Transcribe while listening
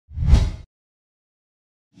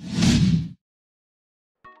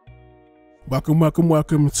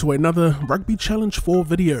Welcome to another Rugby Challenge 4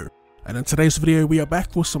 video. And in today's video we are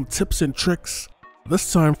back with some tips and tricks,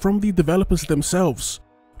 this time from the developers themselves.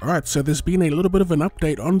 Alright, so there's been a little bit of an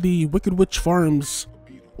update on the Wicked Witch forums,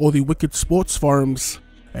 or the Wicked Sports forums,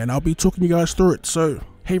 and I'll be talking you guys through it. So,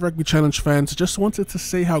 hey Rugby Challenge fans, just wanted to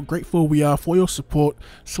say how grateful we are for your support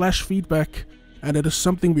 / feedback, and it is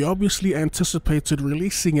something we obviously anticipated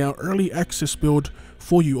releasing our early access build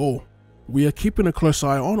for you all. We are keeping a close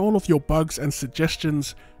eye on all of your bugs and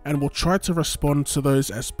suggestions, and we'll try to respond to those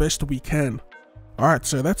as best we can. Alright,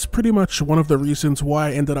 so that's pretty much one of the reasons why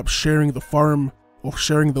I ended up sharing the forum or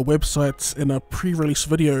sharing the websites in a pre-release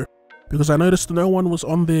video, because I noticed no one was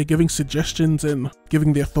on there giving suggestions and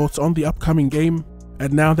giving their thoughts on the upcoming game,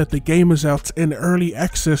 and now that the game is out in early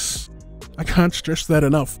access, I can't stress that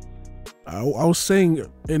enough. I was saying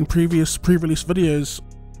in previous pre-release videos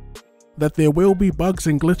that there will be bugs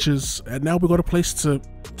and glitches, and now we've got a place to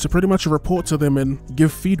pretty much report to them and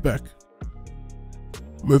give feedback.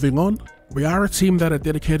 Moving on, we are a team that are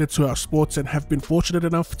dedicated to our sports and have been fortunate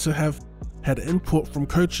enough to have had input from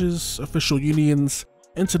coaches, official unions,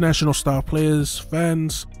 international star players,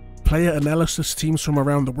 fans, player analysis teams from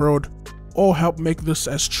around the world, all help make this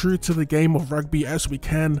as true to the game of rugby as we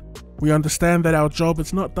can. We understand that our job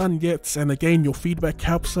is not done yet, and again your feedback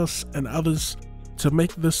helps us and others to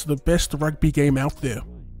make this the best rugby game out there.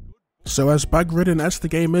 So as bug-ridden as the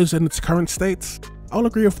game is in its current state, I'll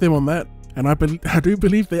agree with them on that, and I do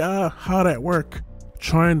believe they are hard at work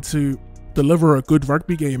trying to deliver a good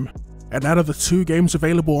rugby game. And out of the 2 games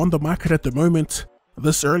available on the market at the moment,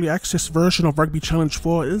 this early access version of Rugby Challenge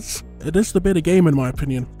 4 is the better game in my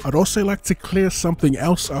opinion. I'd also like to clear something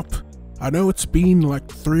else up. I know it's been like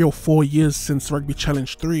 3 or 4 years since Rugby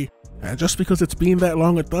Challenge 3, and just because it's been that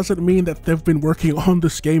long, it doesn't mean that they've been working on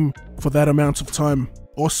this game for that amount of time.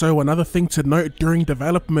 Also, another thing to note during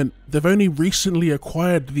development, they've only recently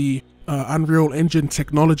acquired the Unreal Engine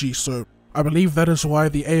technology, so I believe that is why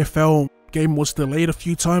the AFL game was delayed a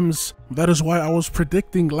few times. That is why I was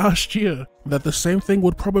predicting last year that the same thing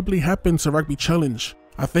would probably happen to Rugby Challenge.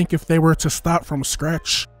 I think if they were to start from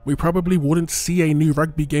scratch, we probably wouldn't see a new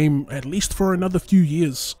rugby game at least for another few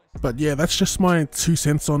years. But yeah, that's just my 2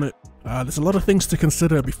 cents on it. There's a lot of things to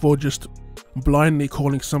consider before just blindly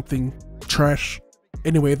calling something trash.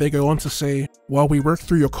 Anyway, they go on to say, while we work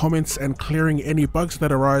through your comments and clearing any bugs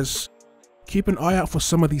that arise, keep an eye out for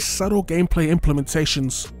some of these subtle gameplay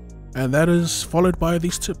implementations, and that is followed by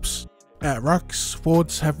these tips. At rucks,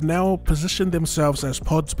 forwards have now positioned themselves as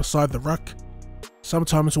pods beside the ruck,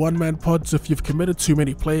 sometimes one-man pods if you've committed too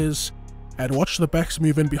many players, and watch the backs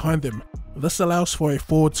move in behind them. This allows for a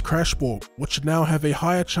forwards crash ball, which now have a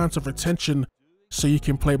higher chance of retention, so you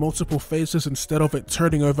can play multiple phases instead of it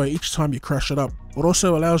turning over each time you crash it up. It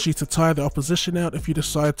also allows you to tire the opposition out if you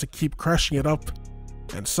decide to keep crashing it up,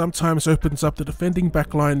 and sometimes opens up the defending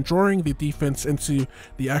backline, drawing the defense into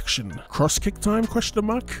the action. Cross kick time, question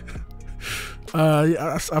mark?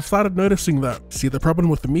 Yeah, I've started noticing that. See, the problem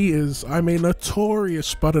with me is I'm a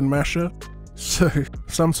notorious button masher, so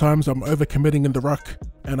sometimes I'm overcommitting in the ruck,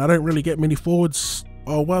 and I don't really get many forwards.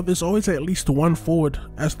 Oh well, there's always at least one forward,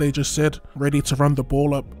 as they just said, ready to run the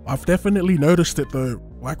ball up. I've definitely noticed it though,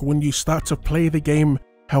 like when you start to play the game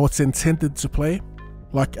how it's intended to play.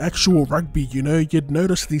 Like actual rugby, you know, you'd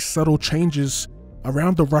notice these subtle changes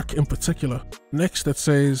around the ruck in particular. Next it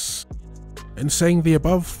says, in saying the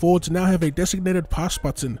above, forwards now have a designated pass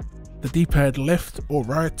button, the D-pad left or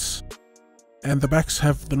right, and the backs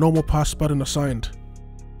have the normal pass button assigned.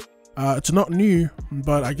 It's not new,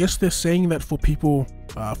 but I guess they're saying that for people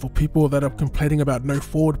that are complaining about no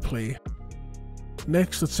forward play.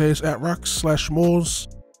 Next it says, at rucks / mauls,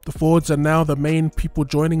 the forwards are now the main people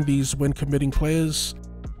joining these when committing players.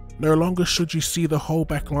 No longer should you see the whole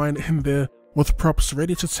back line in there with props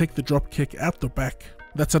ready to take the drop kick at the back.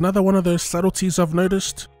 That's another one of those subtleties I've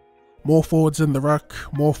noticed. More forwards in the ruck,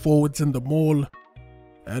 more forwards in the maul,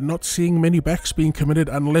 and not seeing many backs being committed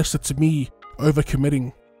unless it's me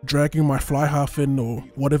overcommitting, dragging my fly half in or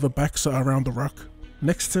whatever backs are around the ruck.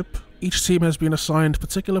 Next tip, each team has been assigned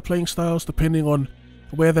particular playing styles depending on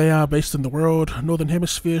where they are based in the world. Northern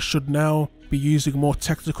Hemisphere should now be using more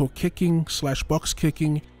tactical kicking / box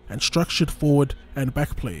kicking and structured forward and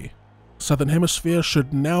back play. Southern Hemisphere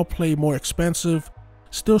should now play more expansive,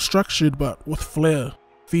 still structured but with flair.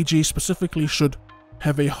 Fiji specifically should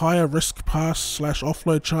have a higher risk pass /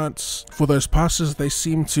 offload chance for those passes they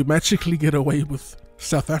seem to magically get away with.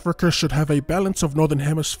 South Africa should have a balance of Northern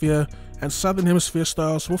Hemisphere and Southern Hemisphere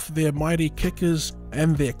styles with their mighty kickers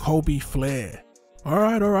and their Colby flair.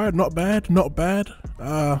 Alright, not bad.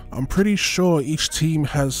 I'm pretty sure each team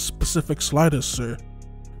has specific sliders, so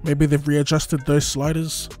Maybe they've readjusted those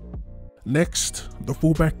sliders. Next, the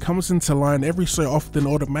fullback comes into line every so often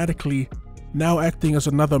automatically, now acting as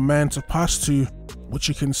another man to pass to, which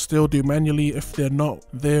you can still do manually if they're not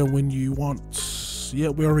there when you want. Yeah,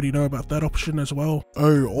 we already know about that option as well.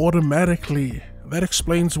 Oh, automatically. That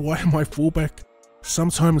explains why my fullback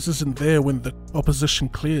sometimes isn't there when the opposition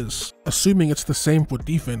clears, assuming it's the same for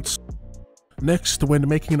defense. Next, when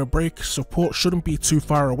making a break, support shouldn't be too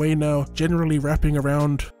far away now, generally wrapping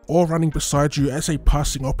around or running beside you as a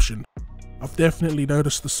passing option. I've definitely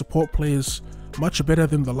noticed the support players much better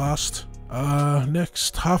than the last.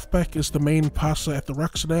 Next, halfback is the main passer at the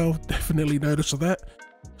rucks now, definitely noticed that.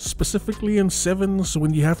 Specifically in sevens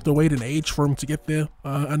when you have to wait an age for him to get there,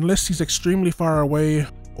 unless he's extremely far away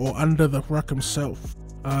or under the ruck himself.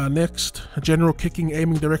 Next, general kicking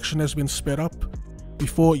aiming direction has been sped up.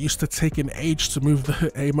 Before it used to take an age to move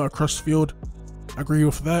the aimer across field. Agree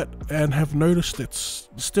with that, and have noticed it's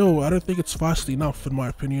still, I don't think it's fast enough in my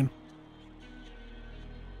opinion.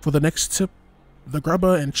 For the next tip, the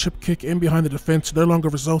grubber and chip kick in behind the defense no longer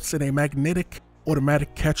results in a magnetic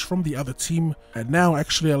automatic catch from the other team, and now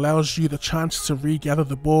actually allows you the chance to regather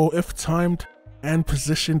the ball if timed and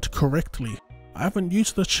positioned correctly. I haven't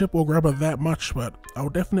used the chip or grubber that much, but I'll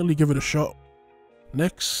definitely give it a shot.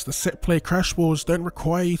 Next, the set play crash balls don't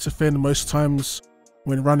require you to fend most times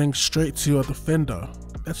when running straight to a defender.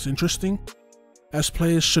 That's interesting, as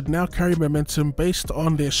players should now carry momentum based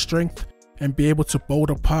on their strength and be able to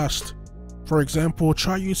boulder past. For example,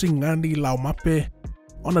 try using Nandi Laumape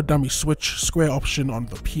on a dummy switch square option on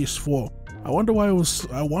the PS4. I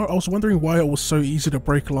was wondering why it was so easy to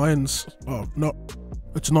break lines. Oh, no,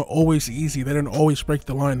 it's not always easy, they don't always break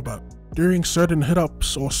the line, but during certain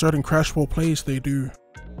hit-ups or certain crash ball plays they do.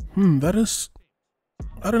 That is,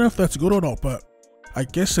 I don't know if that's good or not, but I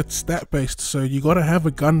guess it's stat based, so you gotta have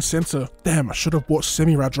a gun center. Damn, I should have bought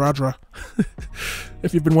Semi Radradra.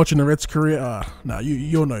 If you've been watching the Reds career, nah,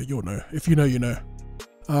 you'll know. If you know, you know.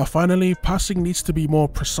 Finally, passing needs to be more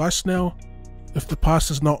precise now. If the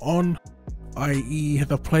pass is not on, i.e.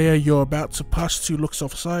 the player you're about to pass to looks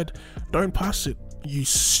offside, don't pass it, you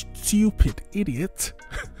stupid idiot.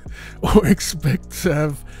 Or expect to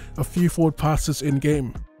have a few forward passes in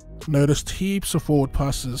game. Noticed heaps of forward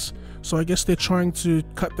passes, so I guess they're trying to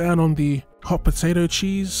cut down on the hot potato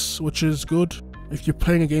cheese, which is good if you're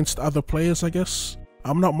playing against other players, I guess.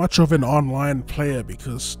 I'm not much of an online player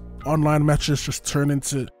because online matches just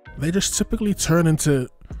typically turn into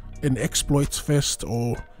an exploits fest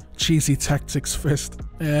or cheesy tactics fest.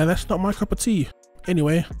 Yeah, that's not my cup of tea.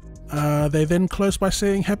 Anyway, they then close by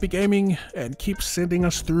saying happy gaming and keep sending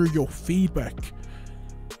us through your feedback.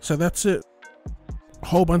 So that's it. A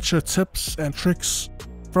whole bunch of tips and tricks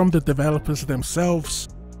from the developers themselves,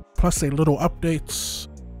 plus a little updates.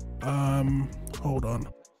 Hold on.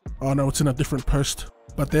 Oh no, it's in a different post.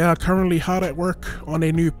 But they are currently hard at work on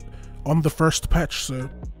the first patch, so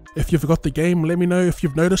if you've got the game, let me know if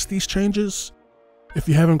you've noticed these changes. If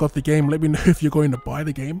you haven't got the game, let me know if you're going to buy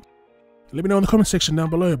the game. Let me know in the comment section down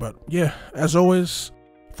below. But yeah, as always,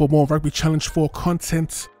 for more Rugby Challenge 4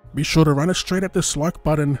 content, be sure to run it straight at this like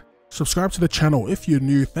button. Subscribe to the channel if you're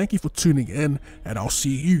new. Thank you for tuning in, and I'll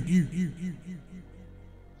see you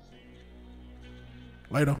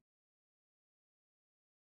later.